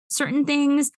needed certain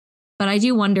things. But I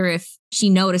do wonder if she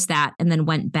noticed that and then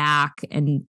went back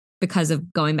and, because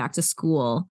of going back to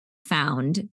school,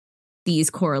 found these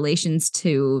correlations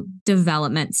to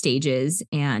development stages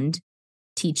and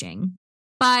teaching.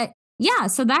 But yeah,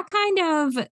 so that kind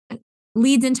of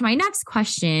leads into my next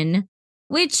question,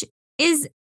 which is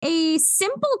a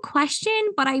simple question,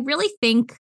 but I really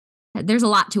think that there's a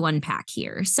lot to unpack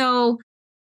here. So,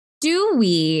 do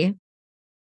we,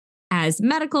 as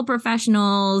medical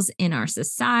professionals in our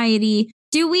society,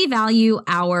 do we value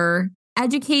our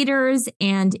educators?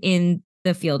 And in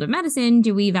the field of medicine,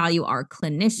 do we value our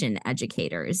clinician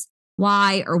educators?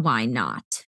 Why or why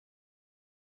not?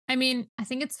 I mean, I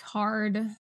think it's hard.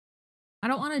 I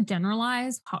don't want to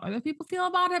generalize how other people feel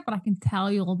about it, but I can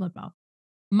tell you a little bit about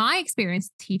my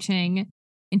experience teaching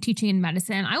and teaching in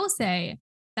medicine. I will say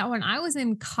that when I was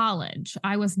in college,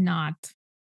 I was not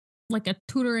like a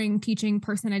tutoring teaching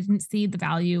person. I didn't see the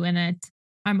value in it.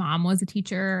 My mom was a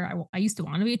teacher. I used to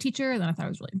want to be a teacher. Then I thought it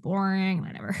was really boring. And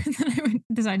I never, then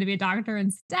I decided to be a doctor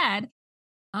instead.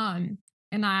 Um,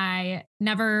 and I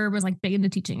never was like big into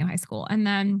teaching in high school. And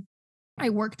then I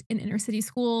worked in inner city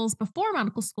schools before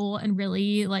medical school and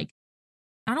really like,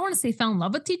 I don't want to say fell in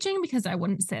love with teaching because I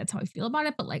wouldn't say that's how I feel about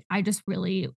it, but like I just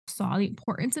really saw the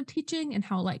importance of teaching and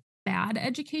how like bad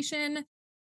education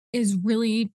is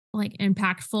really like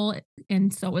impactful.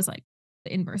 And so is like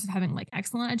the inverse of having like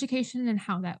excellent education and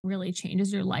how that really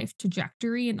changes your life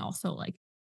trajectory and also like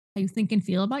how you think and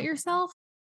feel about yourself.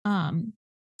 Um,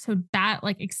 so that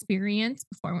like experience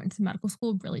before I went to medical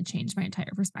school really changed my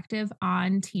entire perspective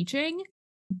on teaching.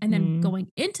 And then Mm,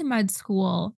 going into med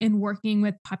school and working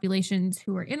with populations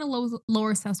who are in a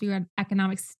lower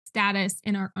socioeconomic status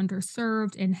and are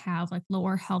underserved and have like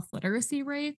lower health literacy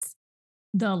rates,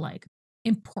 the like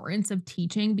importance of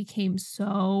teaching became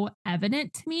so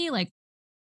evident to me. Like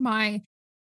my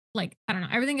like, I don't know,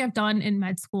 everything I've done in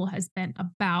med school has been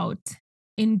about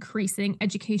increasing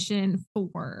education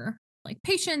for like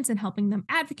patients and helping them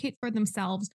advocate for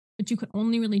themselves, which you could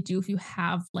only really do if you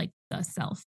have like the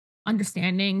self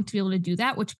understanding to be able to do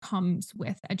that, which comes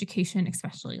with education,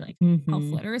 especially like health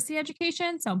mhm, literacy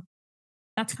education. So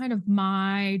that's kind of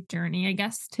my journey, I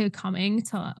guess, to coming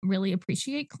to really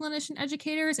appreciate clinician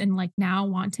educators and like now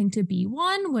wanting to be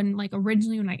one when like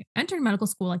originally when I entered medical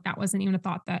school, like that wasn't even a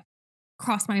thought that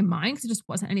crossed my mind because it just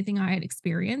wasn't anything I had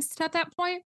experienced at that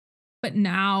point. But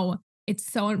now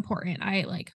it's so important. I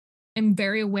like am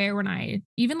very aware when I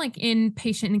even like in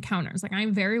patient encounters, like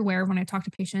I'm very aware when I talk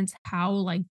to patients how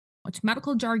like much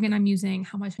medical jargon I'm using,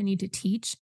 how much I need to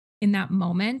teach in that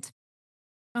moment.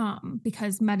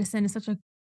 Because medicine is such a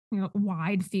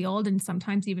wide field and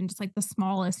sometimes even just like the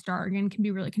smallest jargon can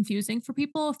be really confusing for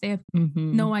people if they have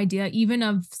mhm, no idea even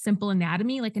of simple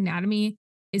anatomy. Like anatomy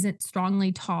isn't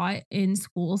strongly taught in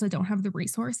schools that don't have the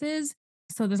resources.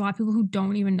 So there's a lot of people who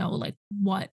don't even know like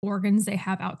what organs they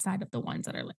have outside of the ones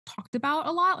that are like talked about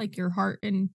a lot, like your heart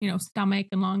and stomach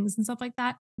and lungs and stuff like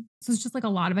that. So it's just like a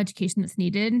lot of education that's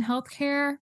needed in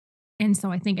healthcare. And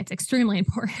so I think it's extremely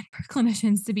important for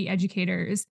clinicians to be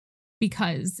educators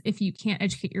because if you can't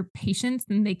educate your patients,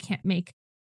 then they can't make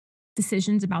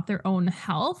decisions about their own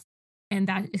health. And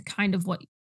that is kind of what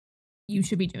you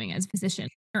should be doing as a physician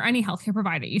or any healthcare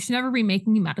provider. You should never be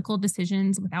making medical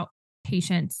decisions without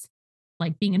patients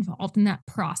like being involved in that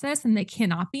process, and they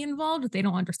cannot be involved if they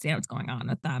don't understand what's going on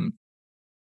with them.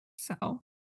 So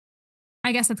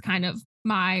I guess that's kind of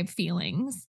my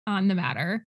feelings on the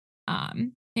matter.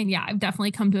 And yeah, I've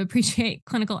definitely come to appreciate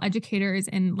clinical educators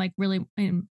and like really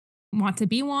want to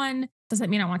be one. Does that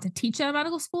mean I want to teach at a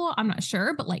medical school? I'm not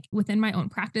sure, but like within my own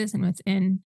practice and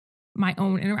within my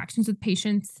own interactions with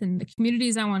patients and the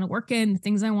communities I want to work in, the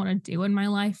things I want to do in my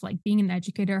life, like being an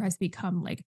educator has become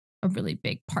like a really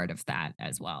big part of that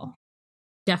as well.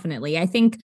 Definitely. I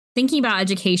think thinking about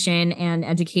education and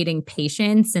educating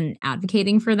patients and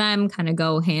advocating for them kind of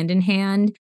go hand in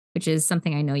hand, which is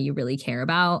something I know you really care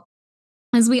about,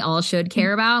 as we all should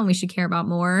care about, and we should care about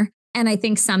more. And I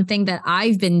think something that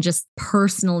I've been just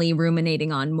personally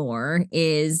ruminating on more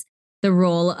is the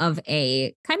role of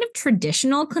a kind of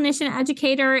traditional clinician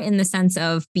educator in the sense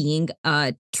of being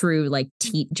a true, like,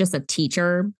 just a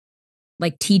teacher,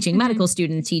 like teaching Mhm. medical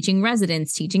students, teaching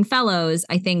residents, teaching fellows.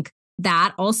 I think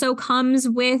that also comes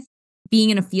with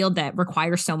being in a field that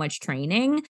requires so much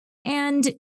training.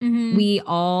 And Mhm. we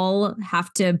all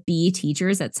have to be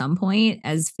teachers at some point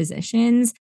as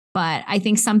physicians. But I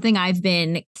think something I've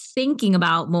been thinking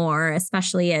about more,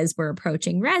 especially as we're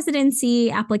approaching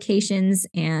residency applications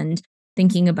and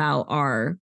thinking about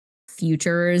our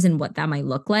futures and what that might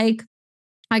look like,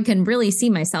 I can really see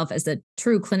myself as a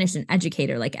true clinician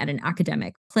educator, like at an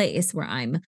academic place where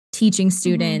I'm teaching Mhm.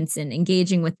 students and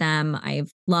engaging with them.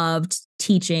 I've loved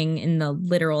teaching in the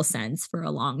literal sense for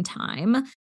a long time.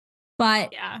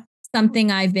 But Yeah.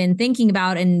 something I've been thinking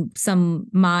about and some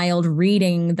mild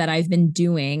reading that I've been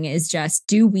doing is just,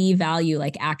 do we value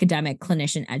like academic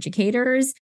clinician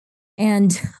educators?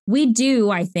 And we do,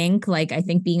 I think. Like, I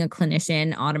think being a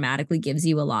clinician automatically gives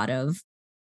you a lot of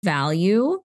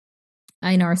value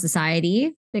in our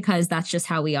society because that's just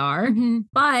how we are. Mhm.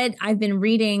 But I've been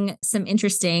reading some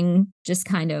interesting, just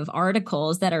kind of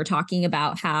articles that are talking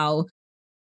about how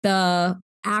the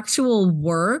actual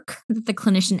work that the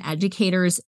clinician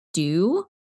educators do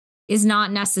is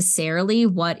not necessarily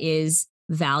what is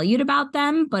valued about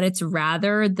them, but it's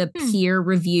rather the Hmm. peer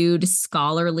reviewed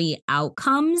scholarly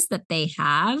outcomes that they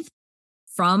have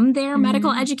from their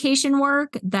medical Mhm. education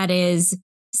work that is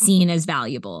seen as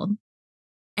valuable.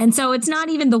 And so it's not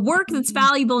even the work that's Mhm.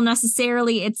 valuable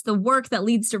necessarily, it's the work that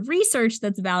leads to research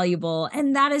that's valuable.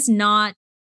 And that is not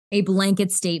a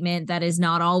blanket statement. That is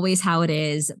not always how it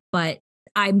is. But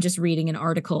I'm just reading an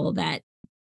article that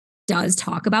does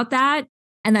talk about that.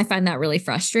 And I find that really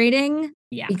frustrating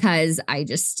Yeah. because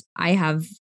I have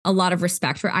a lot of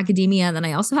respect for academia. And then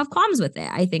I also have qualms with it.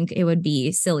 I think it would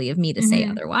be silly of me to say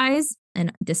Mhm. otherwise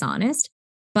and dishonest.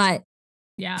 But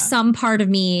Yeah. some part of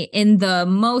me, in the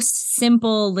most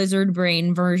simple lizard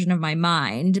brain version of my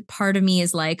mind, part of me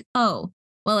is like, oh,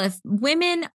 well, if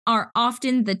women are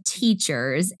often the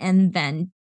teachers and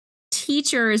then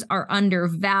teachers are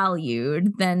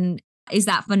undervalued, then is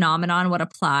that phenomenon what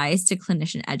applies to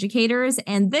clinician educators?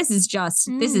 And this is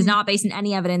Mm. not based in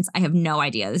any evidence. I have no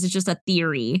idea. This is just a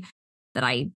theory that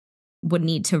I would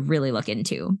need to really look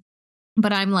into.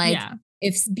 But I'm like, Yeah.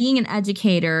 if being an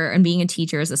educator and being a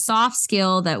teacher is a soft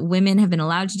skill that women have been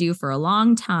allowed to do for a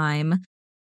long time,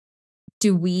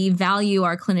 do we value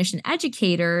our clinician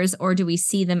educators or do we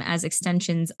see them as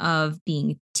extensions of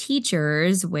being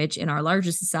teachers, which in our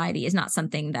larger society is not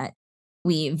something that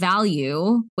we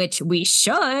value, which we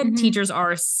should? Mhm. Teachers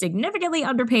are significantly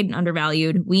underpaid and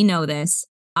undervalued. We know this.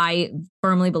 I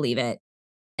firmly believe it.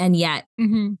 And yet,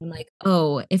 Mhm. I'm like,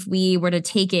 oh, if we were to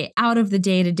take it out of the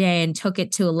day to day and took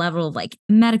it to a level of like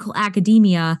medical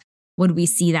academia, would we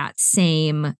see that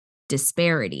same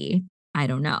disparity? I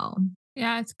don't know,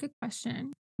 Yeah, it's a good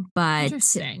question. but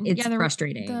Interesting. it's Yeah,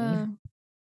 frustrating. the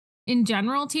in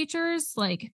general, teachers,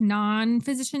 like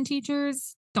non-physician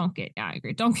teachers, don't get yeah, I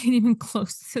agree, don't get even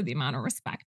close to the amount of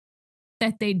respect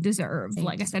that they deserve. They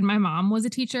Like I said, my mom was a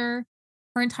teacher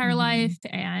her entire life,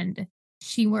 Mhm, and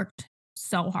she worked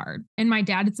so hard. And my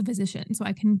dad is a physician, so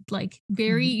I can, like,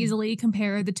 very mhm, easily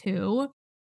compare the 2.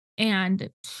 And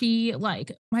she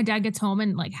like, my dad gets home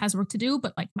and, like, has work to do,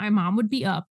 but, like, my mom would be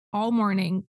up all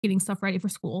morning getting stuff ready for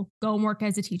school, go and work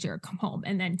as a teacher, come home,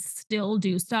 and then still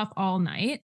do stuff all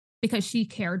night because she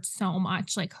cared so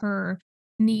much, like, her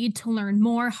need to learn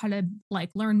more, how to, like,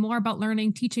 learn more about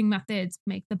learning, teaching methods,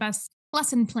 make the best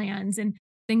lesson plans, and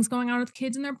things going on with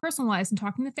kids in their personal lives and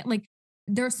talking to like,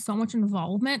 there's so much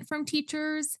involvement from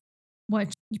teachers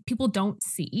which people don't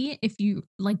see if you,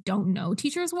 like, don't know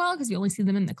teachers well because you only see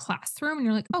them in the classroom and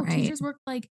you're like, "Oh, right. teachers work,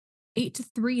 like, 8 to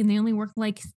 3 and they only work,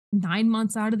 like, 9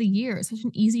 months out of the year. It's such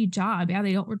an easy job. Yeah,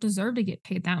 they don't deserve to get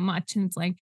paid that much." And it's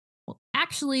like, well,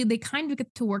 actually they kind of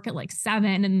get to work at like 7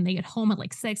 and then they get home at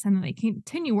like 6 and then they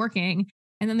continue working.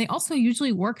 And then they also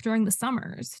usually work during the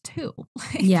summers too.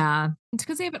 Like Yeah. it's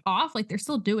because they have it off, like they're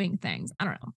still doing things. I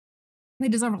don't know. They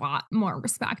deserve a lot more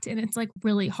respect and it's like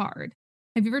really hard.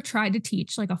 Have you ever tried to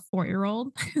teach like a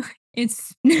 4-year-old?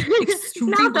 It's Not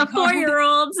extremely the hard.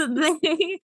 4-year-olds.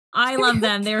 I love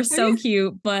them. They're Have so you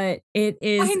cute, but it I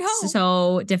is know.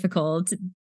 so difficult.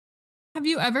 Have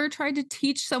you ever tried to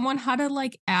teach someone how to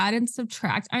like add and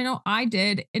subtract? I know I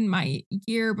did in my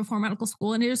year before medical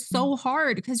school, and it is so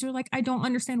hard because you're like, I don't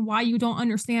understand why you don't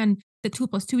understand that 2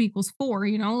 plus 2 equals 4,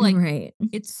 you know? Like Right.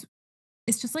 it's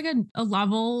it's just like a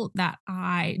level that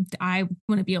I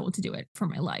want to be able to do it for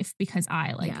my life because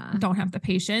I like Yeah. don't have the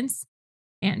patience.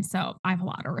 And so I have a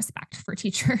lot of respect for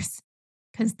teachers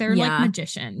because they're like Yeah.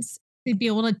 magicians. They'd be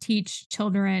able to teach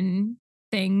children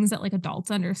things that like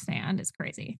adults understand. It's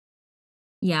crazy.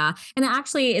 Yeah. And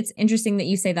actually, it's interesting that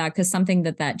you say that because something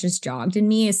that just jogged in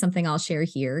me is something I'll share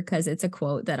here because it's a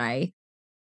quote that I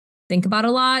think about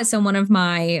a lot. So one of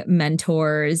my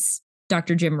mentors,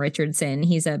 Dr. Jim Richardson,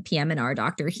 he's a PM&R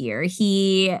doctor here.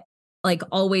 He like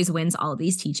always wins all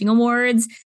these teaching awards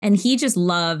and he just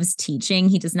loves teaching.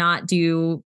 He does not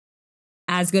do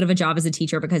as good of a job as a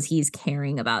teacher because he's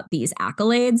caring about these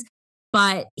accolades,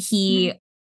 but Mhm. he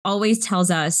always tells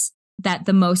us that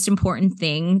the most important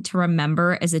thing to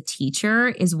remember as a teacher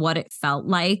is what it felt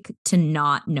like to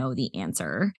not know the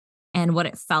answer and what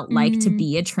it felt like to Mm,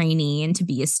 be a trainee and to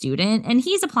be a student. And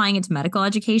he's applying it to medical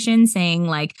education, saying,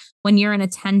 like, when you're an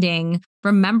attending,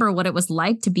 remember what it was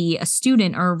like to be a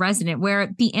student or a resident where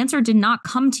the answer did not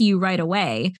come to you right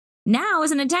away. Now,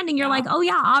 as an attending, you're like, yeah. oh,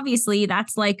 yeah, obviously,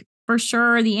 that's like for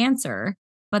sure the answer.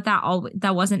 But that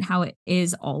wasn't how it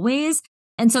is always.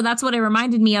 And so that's what it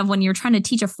reminded me of when you're trying to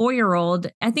teach a 4-year-old.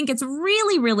 I think it's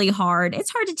really, really hard. It's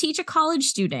hard to teach a college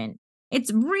student.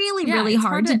 It's really, Yeah, really it's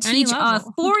hard hard to at any teach a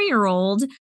level. 4-year-old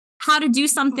how to do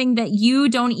something that you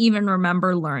don't even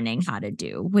remember learning how to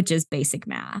do, which is basic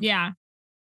math. Yeah,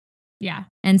 yeah,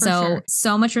 And for so, sure.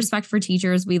 so much It's respect for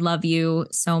teachers. We love you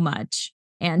so much.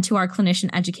 And to our clinician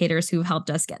educators who helped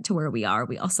us get to where we are,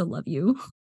 we also love you.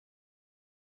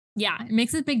 yeah, it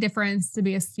makes a big difference to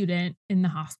be a student in the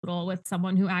hospital with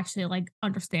someone who actually like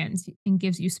understands and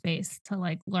gives you space to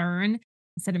like learn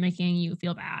instead of making you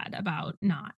feel bad about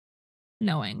not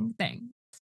knowing things.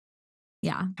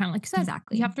 Yeah, Kind of like you said, you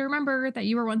exactly. have to remember that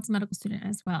you were once a medical student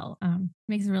as well.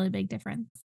 Makes a really big difference.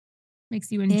 Makes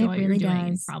you It enjoy what you're really doing and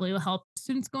does. probably will help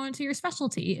students go into your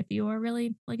specialty if you are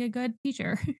really like a good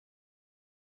teacher.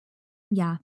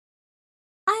 Yeah,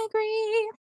 I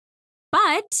agree.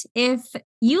 But if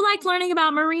you like learning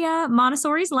about Maria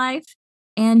Montessori's life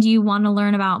and you want to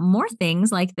learn about more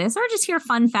things like this, or just hear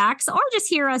fun facts, or just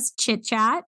hear us chit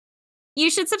chat, you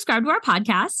should subscribe to our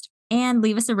podcast and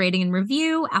leave us a rating and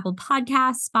review. Apple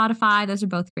Podcasts, Spotify, those are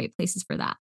both great places for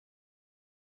that.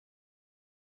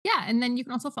 Yeah, and then you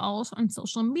can also follow us on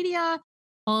social media.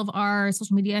 All of our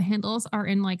social media handles are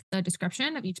in like the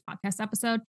description of each podcast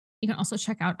episode. You can also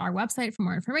check out our website for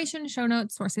more information, show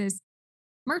notes, sources,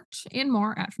 merch, and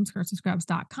more at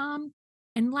FromScratchToScrubs.com.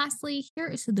 And lastly, here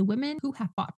is to the women who have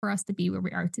fought for us to be where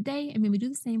we are today, and may we do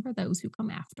the same for those who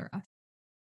come after us.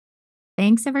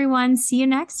 Thanks, everyone. See you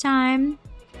next time.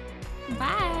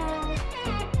 Bye.